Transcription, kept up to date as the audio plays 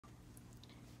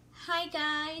Hi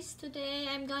guys, today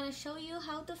I'm gonna show you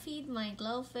how to feed my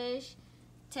glowfish,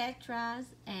 tetras,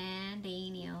 and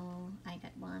Daniel. I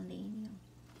got one Daniel.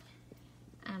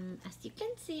 As you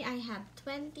can see, I have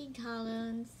 20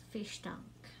 gallons fish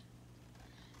tank.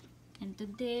 And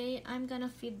today I'm gonna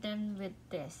feed them with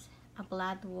this, a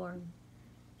bloodworm.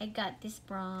 I got this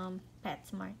from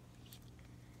PetSmart.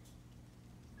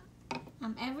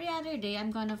 Every other day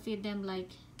I'm gonna feed them, like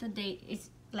today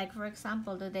it's like, for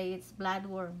example, today it's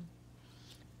bloodworm.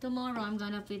 Tomorrow I'm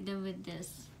gonna feed them with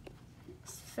this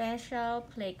special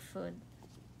flake food.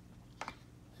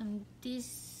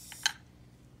 This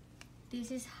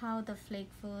is how the flake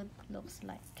food looks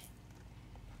like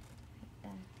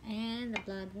that. And the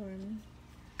bloodworm,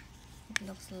 it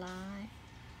looks like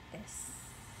this.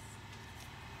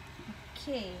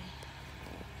 Okay,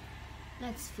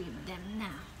 let's feed them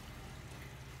now.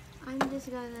 I'm just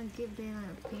gonna give them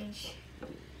a pinch,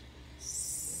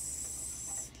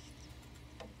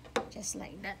 just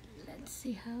like that. Let's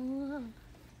see how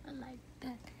I like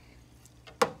that.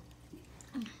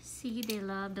 See, they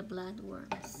love the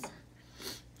bloodworms.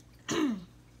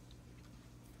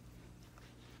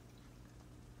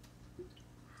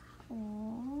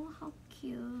 Oh, how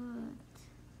cute.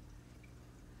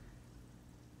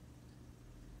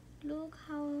 Look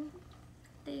how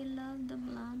they love the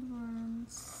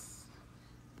bloodworms.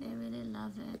 They really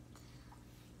love it.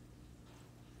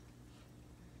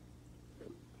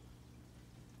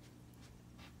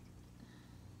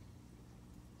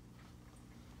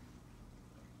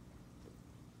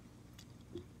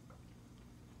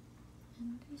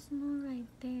 And there's more right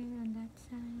there on that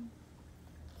side.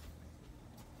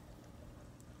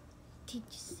 Did you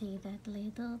see that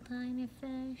little tiny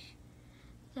fish?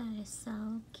 That is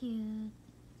so cute.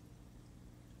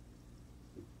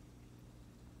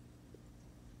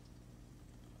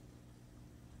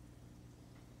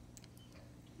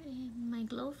 And my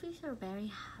glowfish are very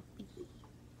happy.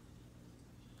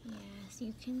 Yes,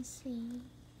 you can see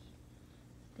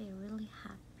they're really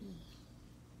happy.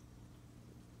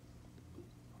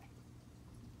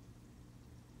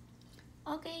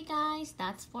 Okay guys,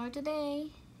 that's for today.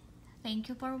 Thank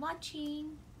you for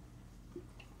watching.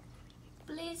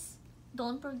 Please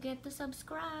don't forget to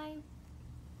subscribe.